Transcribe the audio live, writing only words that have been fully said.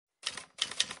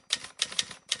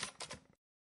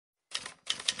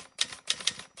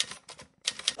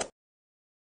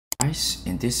guys,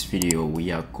 in this video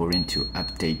we are going to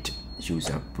update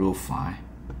user profile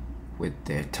with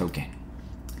the token.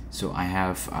 So I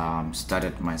have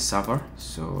started my server,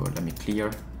 so let me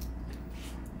clear.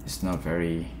 It's not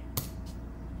very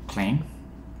clean.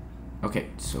 Okay,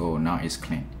 so now it's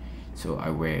clean. So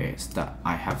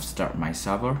I have start my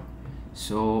server.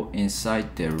 So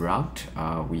inside the route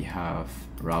we have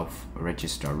route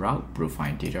register route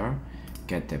profile data,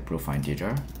 get the profile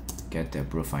data, get the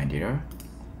profile data,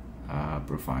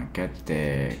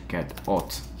 get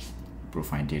auth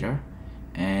profile data,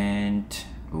 and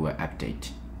we will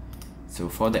update. So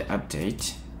for the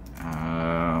update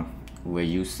we'll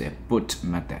use the put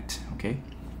method. Okay,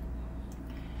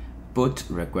 put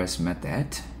request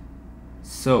method.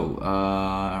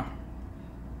 So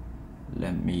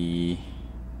let me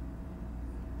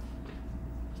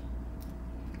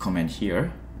comment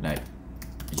here like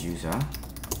user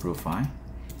profile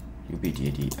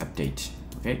ubdd update.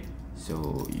 Okay,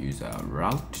 so user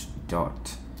route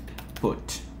dot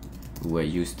put, we will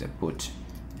use the put,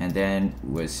 and then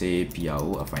we'll say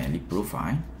pro finally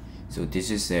profile. So this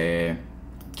is a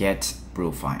get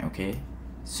profile. Okay,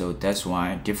 so that's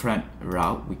why different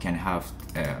route we can have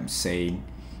same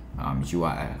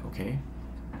URL. Okay,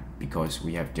 because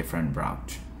we have different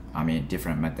route,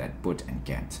 different method, put and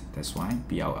get. That's why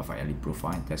pro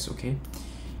profile. That's okay.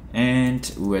 And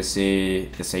we will say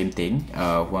the same thing.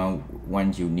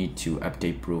 When you need to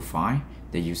update profile,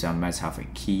 the user must have a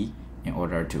key in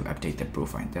order to update the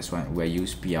profile. That's why we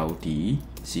use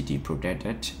cd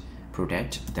protect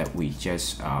that we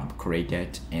just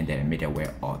created in the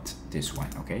middleware auth. This one.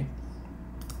 Okay.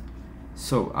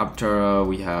 So after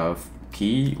we have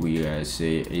key, we will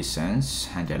say essence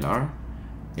handler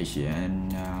ASY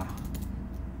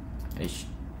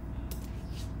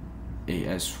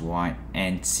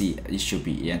and C. It should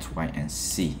be ASY and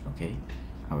C. Okay,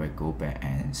 I will go back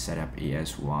and set up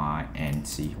ASY and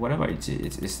C. Whatever it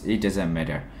is, it doesn't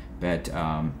matter. But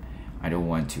I don't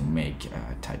want to make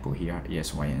a typo here.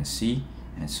 ASY and C,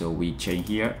 and so we change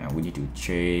here, and we need to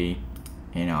change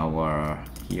in our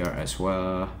here as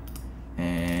well,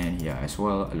 and here as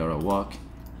well. A lot of work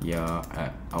here,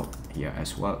 out here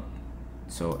as well.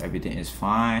 So everything is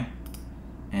fine,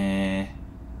 and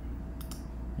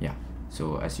yeah.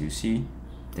 So as you see,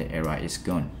 the error is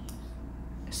gone.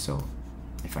 So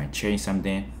if I change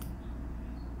something,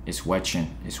 it's watching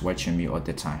me all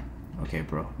the time. Okay,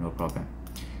 bro, no problem.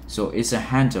 So it's a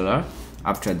handler.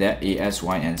 After that,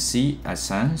 ASY and C,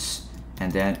 essence,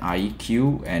 and then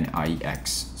IEQ and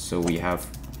IEX. So we have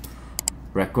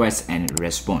request and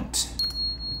response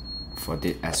for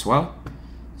this as well.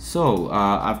 So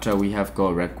after we have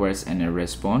got request and a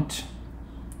response,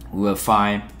 we will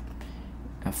find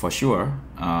for sure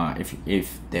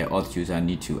if the auth user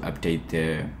need to update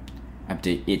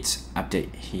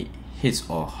his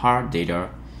or her data,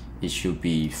 it should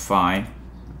be find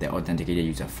the authenticated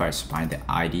user first, find the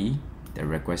ID, the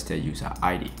requested user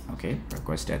ID. Okay,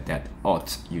 requested that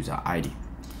auth user ID,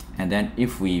 and then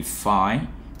if we find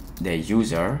the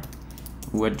user,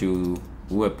 we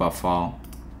will perform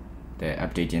the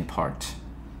updating part.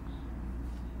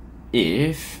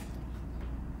 If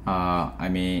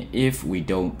we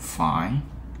don't find,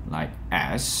 like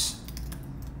as,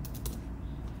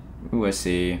 we will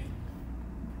say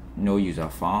no user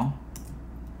found,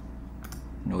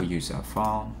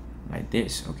 like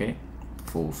this. Okay,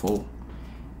 full,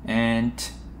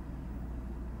 and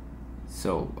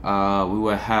so we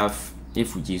will have,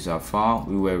 if user found,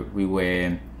 we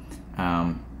will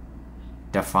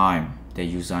define the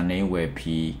username will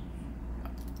be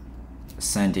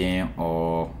sending,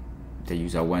 or the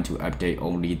user want to update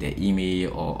only the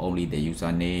email, or only the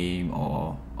username,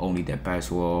 or only the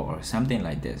password, or something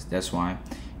like this. That's why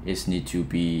it need to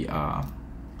be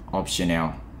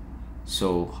optional.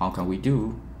 So how can we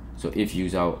do? So if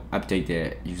user update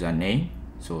the username,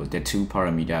 so the two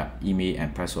parameter email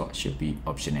and password should be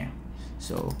optional.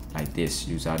 So like this,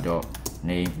 user dot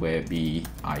name will be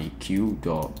iq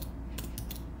dot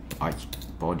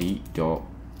body dot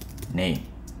name.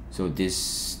 So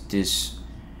this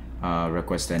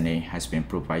requested name has been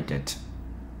provided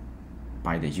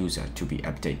by the user to be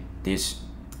updated this,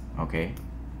 okay,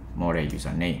 model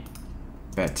username.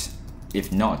 But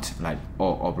if not, like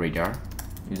all operator,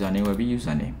 username will be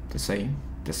username, the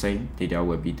same data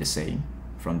will be the same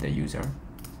from the user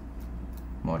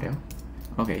model.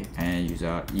 Okay, and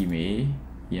user email,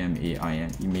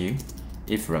 email,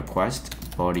 if request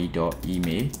body dot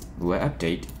email will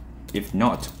update. If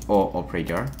not, all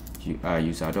operator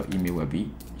user dot email will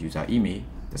be user email,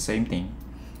 the same thing.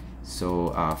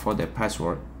 So for the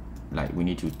password, like we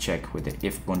need to check with the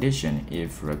if condition,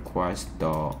 if request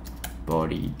dot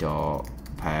body dot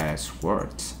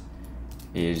password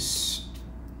is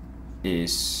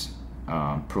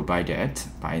provided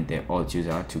by the alt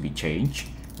user to be changed.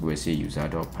 We'll say user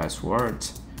dot password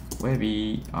will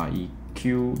be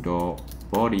req dot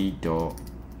body dot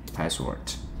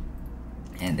password,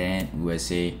 and then we'll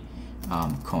say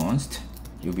const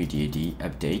ubdd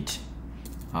update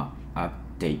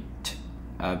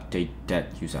update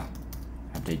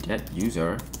that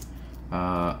user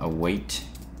await,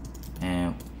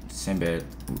 and symbol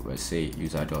we will say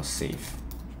user dot save.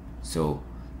 So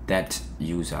that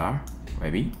user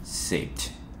will be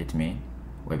saved. It means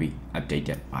will be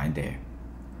updated by the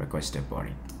requested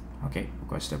body. Okay,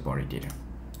 requested body data.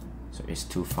 So it's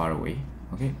too far away.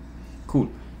 Okay, cool.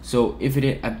 So if it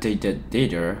is updated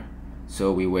data,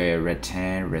 so we will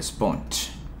return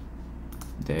response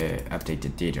the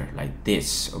updated data like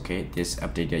this. Okay, this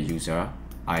updated user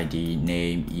ID,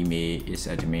 name, email is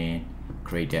admin,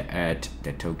 created add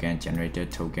the token,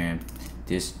 generated token.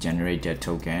 This generated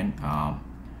token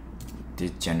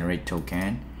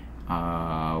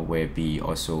will be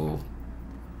also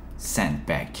sent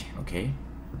back. Okay,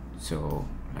 so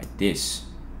like this.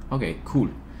 Okay, cool.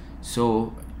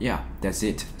 So yeah, that's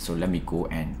it. So let me go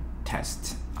and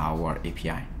test our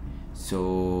API.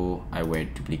 So I will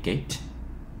duplicate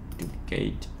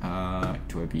it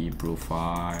will be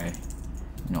profile,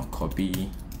 not copy,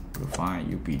 profile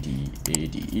ubd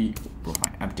ade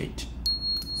profile update.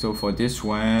 So for this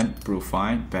one,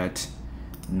 profile, but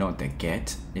not the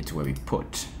get, it will be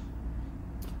put.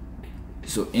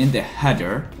 So in the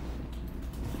header,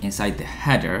 inside the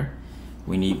header,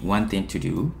 we need one thing to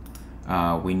do.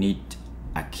 We need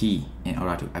a key in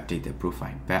order to update the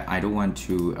profile, but I don't want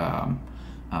to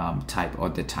type all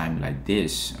the time like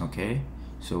this. Okay,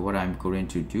 so what I'm going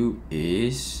to do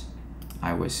is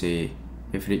I will say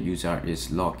if the user is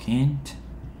logged in,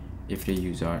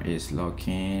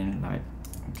 like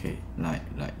okay,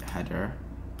 like header,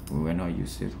 we will not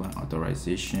use this one,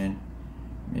 authorization,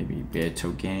 maybe bear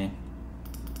token,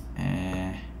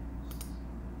 and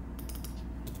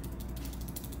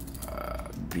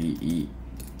bear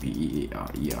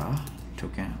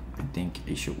token. I think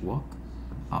it should work.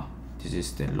 This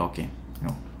is the login.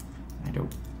 No, I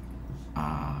don't.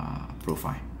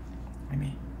 Profile, I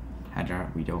mean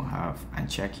header, we don't have,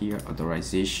 uncheck here,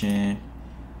 authorization,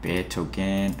 bear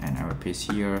token, and I will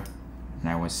paste here, and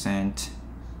I will send.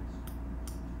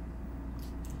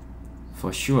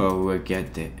 For sure we will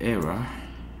get the error.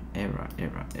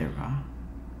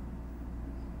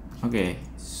 Okay,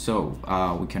 so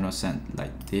we cannot send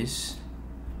like this.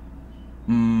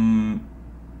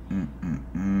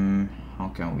 How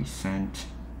can we send?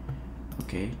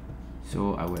 Okay,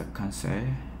 so I will cancel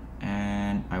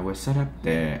and I will set up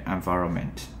the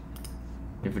environment.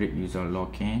 If the user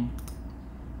login,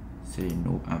 say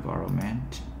no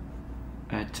environment,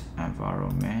 add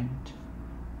environment.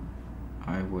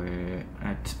 I will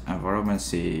add environment,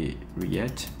 say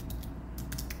React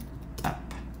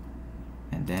app,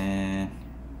 and then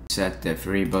set the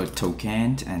variable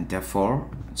token and therefore.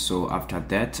 So after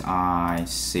that I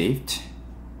saved.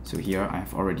 So here I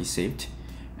have already saved,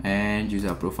 and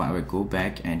user profile, I will go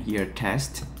back and here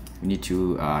test. We need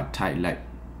to type like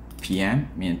PM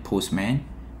mean Postman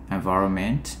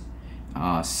environment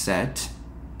set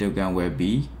token will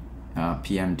be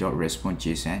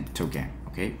pm.response.json token.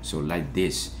 Okay, so like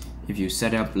this. If you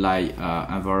set up like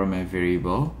environment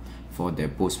variable for the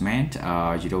Postman,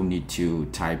 you don't need to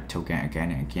type token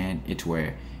again and again. It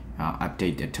will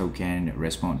update the token,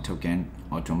 response token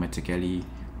automatically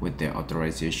with the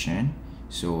authorization.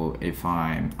 So if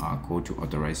I go to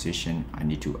authorization, I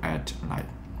need to add like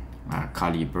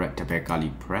curly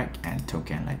bracket and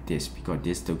token like this, because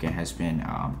this token has been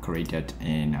created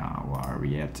in our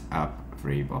React app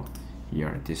variable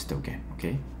here, this token.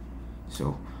 Okay,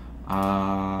 so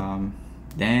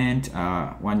then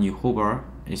when you hover,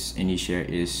 its initial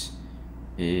is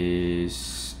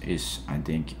I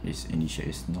think its initial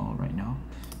is null right now.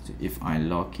 So if I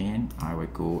log in, I will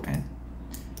go and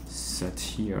set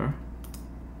here.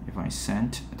 If I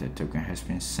send, the token has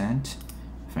been sent.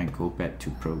 If I go back to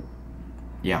pro,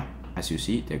 yeah, as you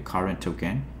see the current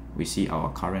token, we see our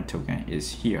current token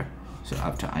is here. So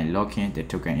after I log in, the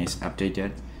token is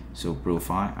updated. So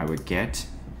profile I will get.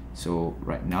 So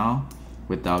right now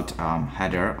without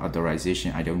header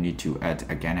authorization, I don't need to add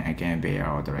again and again bear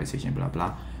authorization blah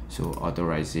blah. So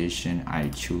authorization, I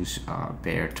choose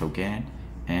bear token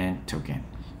and token.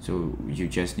 So you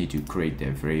just need to create the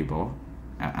variable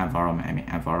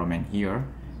environment here,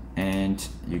 and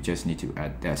you just need to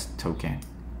add this token.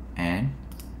 And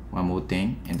one more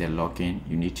thing, in the login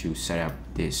you need to set up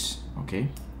this, okay,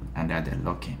 under the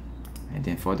login, And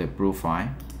then for the profile,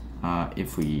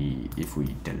 if we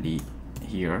delete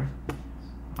here,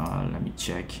 let me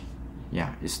check.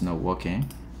 Yeah, it's not working.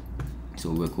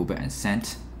 So we'll go back and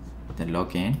send the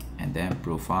login and then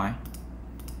profile.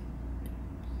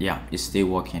 Yeah, it's still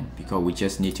working because we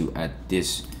just need to add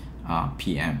this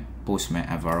PM Postman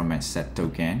environment set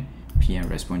token, PM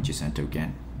response JSON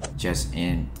token just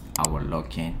in our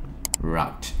login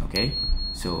route. Okay,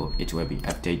 so it will be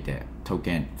update the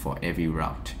token for every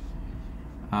route.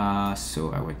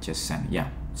 So I will just send. Yeah,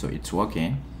 so it's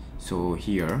working. So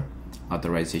here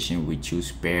authorization, we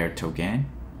choose bear token.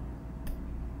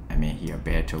 I mean here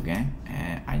bear token,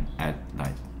 and I add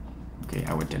like, okay,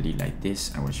 I will delete like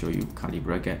this. I will show you curly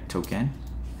bracket token,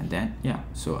 and then yeah,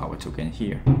 so our token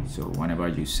here. So whenever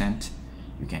you send,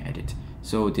 you can edit.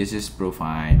 So this is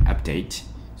profile update.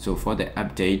 So for the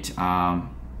update,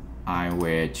 I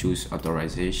will choose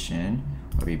authorization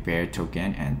will be bear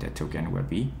token, and the token will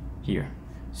be here.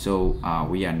 So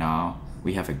we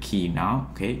have a key now.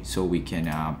 Okay, so we can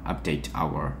update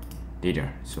our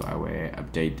data. So I will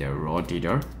update the raw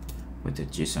data with the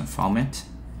JSON format.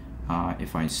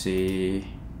 If I say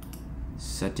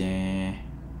setting,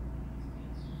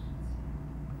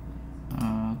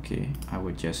 okay, I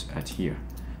will just add here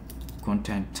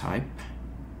content type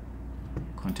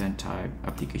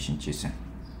application JSON.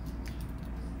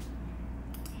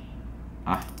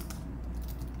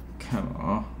 Come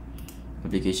on,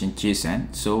 application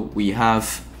JSON. So we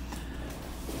have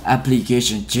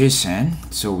application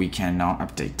JSON, so we can now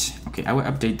update. Okay, I will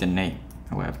update the name.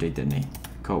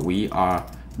 Because we are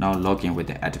now logging with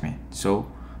the admin.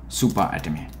 So super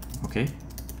admin. Okay,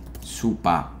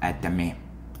 super admin,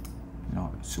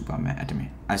 not Superman admin.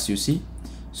 As you see,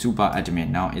 super admin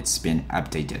now it's been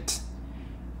updated.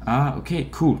 Okay,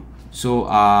 cool. So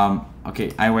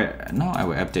okay, I will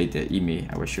update the email.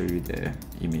 I will show you the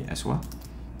email as well.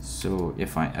 So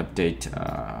if I update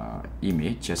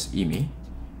email, just email.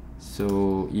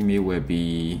 So email will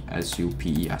be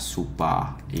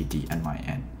super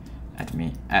admin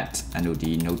admin at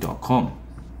node.com,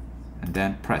 and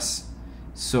then press.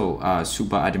 So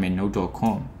super admin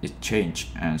node.com is changed,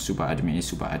 and super admin is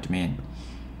super admin.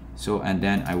 So and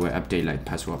then I will update like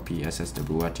password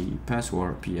PSSWRT,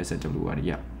 password PSSWRT.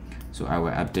 Yeah. So I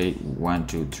will update 1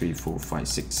 2 3 4 5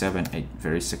 6 7 8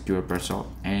 very secure password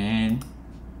and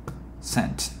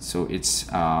send. So it's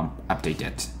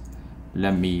updated.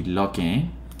 Let me log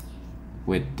in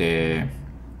with the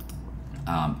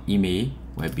email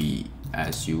will be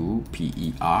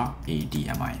superadmin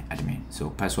admin. So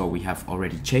password we have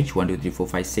already changed 1 2 3 4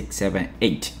 5 6 7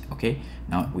 8. Okay,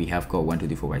 now we have got 1 2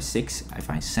 3 4 5 6. If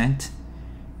I send,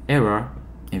 error,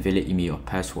 invalid email or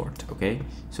password. Okay,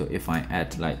 so if I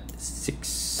add like 6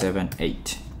 7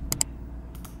 8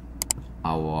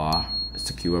 our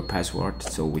secure password,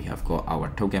 so we have got our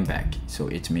token back. So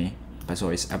it means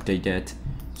password is updated,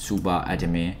 super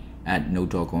admin at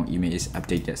node.com email is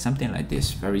updated, something like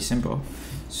this. Very simple.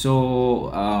 So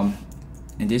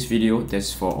in this video,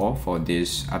 that's for all for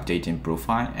this updating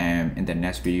profile, and in the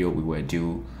next video we will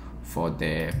do for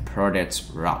the products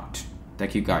route.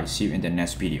 Thank you guys, see you in the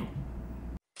next video.